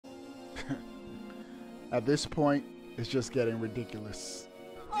At this point, it's just getting ridiculous.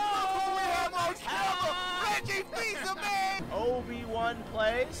 Oh, we have most Reggie Fils-Aimé! Obi-Wan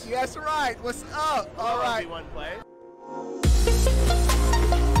plays. Yes, right. What's up? All right. Obi-Wan plays.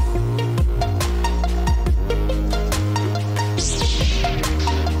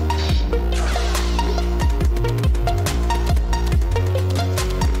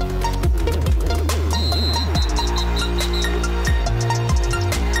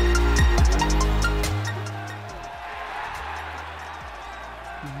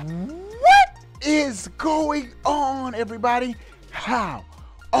 Is going on, everybody? How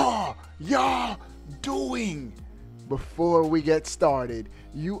are y'all doing? Before we get started,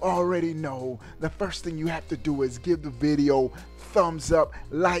 you already know the first thing you have to do is give the video thumbs up,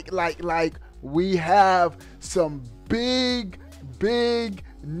 like. We have some big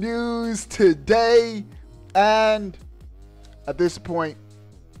news today, and at this point,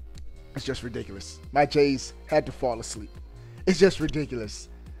 it's just ridiculous. My Jays had to fall asleep. It's just ridiculous.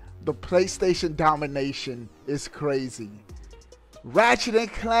 The PlayStation domination is crazy. Ratchet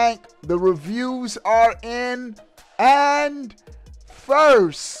and Clank, the reviews are in. And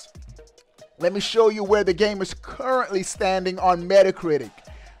first, let me show you where the game is currently standing on Metacritic.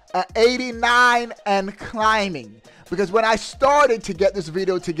 89 and climbing. Because when I started to get this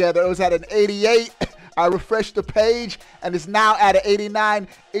video together, it was at an 88. I refreshed the page and it's now at an 89.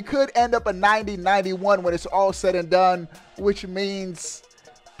 It could end up a 90, 91 when it's all said and done, which means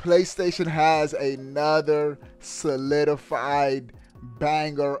PlayStation has another solidified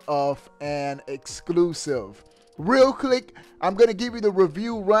banger of an exclusive. Real quick, I'm going to give you the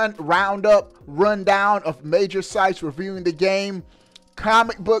review roundup rundown of major sites reviewing the game.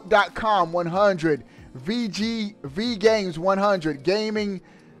 Comicbook.com 100, VG Games 100, Gaming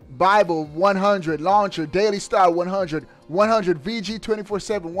Bible 100, Launcher, Daily Star 100, 100 VG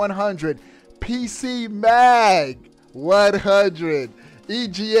 24/7 100, PC Mag 100.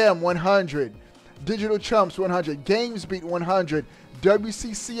 EGM 100, Digital Chumps 100, GamesBeat 100,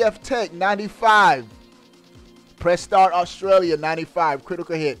 WCCF Tech 95, Press Start Australia 95,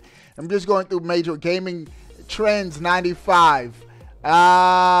 Critical Hit. I'm just going through major gaming trends 95.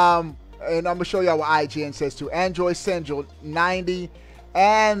 And I'm gonna show y'all what IGN says too. Android Central 90,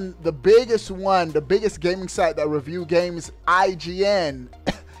 and the biggest one, the biggest gaming site that review games, IGN.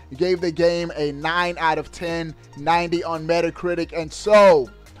 Gave the game a 9 out of 10, 90 on Metacritic. And so,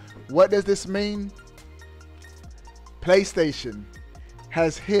 what does this mean? PlayStation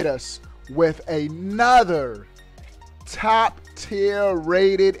has hit us with another top tier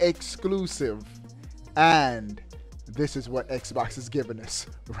rated exclusive. And this is what Xbox is giving us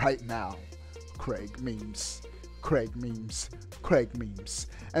right now. Craig memes.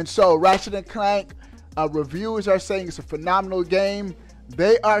 And so, Ratchet and Clank, reviewers are saying it's a phenomenal game.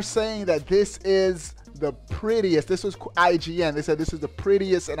 They are saying that this is the prettiest, this was IGN, they said this is the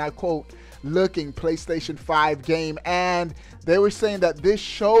prettiest, and I quote, looking PlayStation 5 game, and they were saying that this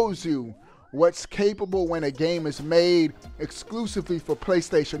shows you what's capable when a game is made exclusively for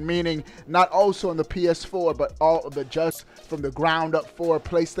PlayStation, meaning not also on the PS4, but all of the just from the ground up for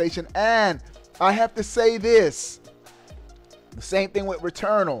PlayStation. And I have to say this, the same thing with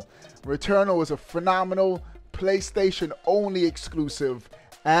Returnal. Returnal was a phenomenal PlayStation only exclusive,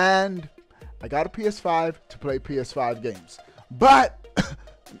 and I got a PS5 to play PS5 games, but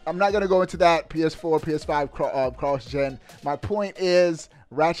I'm not going to go into that PS4 PS5 cross gen. My point is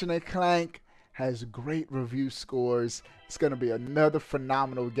Ratchet and Clank has great review scores. It's going to be another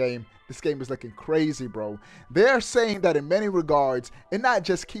phenomenal game. This game is looking crazy, bro. They're saying that in many regards it not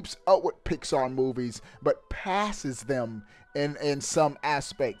just keeps up with Pixar movies, but passes them in some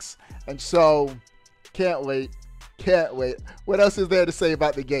aspects. And so can't wait. What else is there to say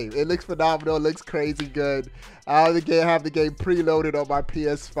about the game? It looks phenomenal. It looks crazy good. I have the game preloaded on my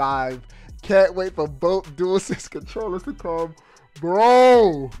PS5. Can't wait for both DualSense controllers to come.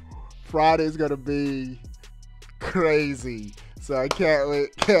 Bro, Friday is going to be crazy. So I can't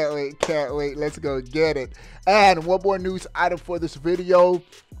wait. Let's go get it. And one more news item for this video.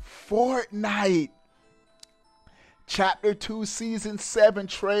 Fortnite Chapter 2 Season 7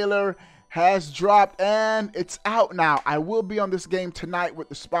 trailer has dropped and it's out now. I will be on this game tonight with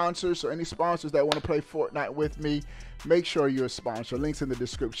the sponsors, so any sponsors that want to play Fortnite with me, make sure you're a sponsor. Links in the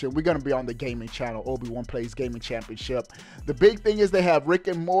description. We're going to be on the gaming channel, Obi-Wan Plays Gaming Championship. The big thing is they have Rick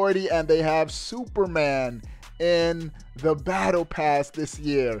and Morty and they have Superman in the Battle Pass this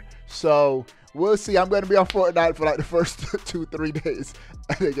year. So we'll see. I'm going to be on Fortnite for like the first 2-3 days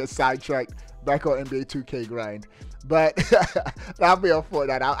and then get sidetracked back on NBA 2K grind. But I'll be on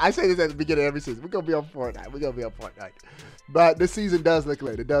Fortnite. I say this at the beginning of every season. We're going to be on Fortnite. But this season does look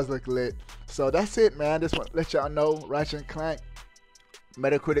lit. It does look lit. So that's it, man. Just want to let y'all know, Ratchet and Clank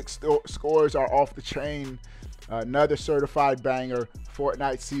Metacritic scores are off the chain. Another certified banger.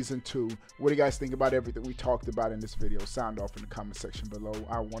 Fortnite Season 2. What do you guys think about everything we talked about in this video? Sound off in the comment section below.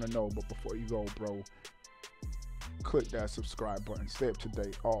 I want to know. But before you go, bro, click that subscribe button. Stay up to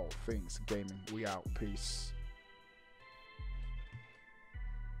date. All things gaming. We out. Peace.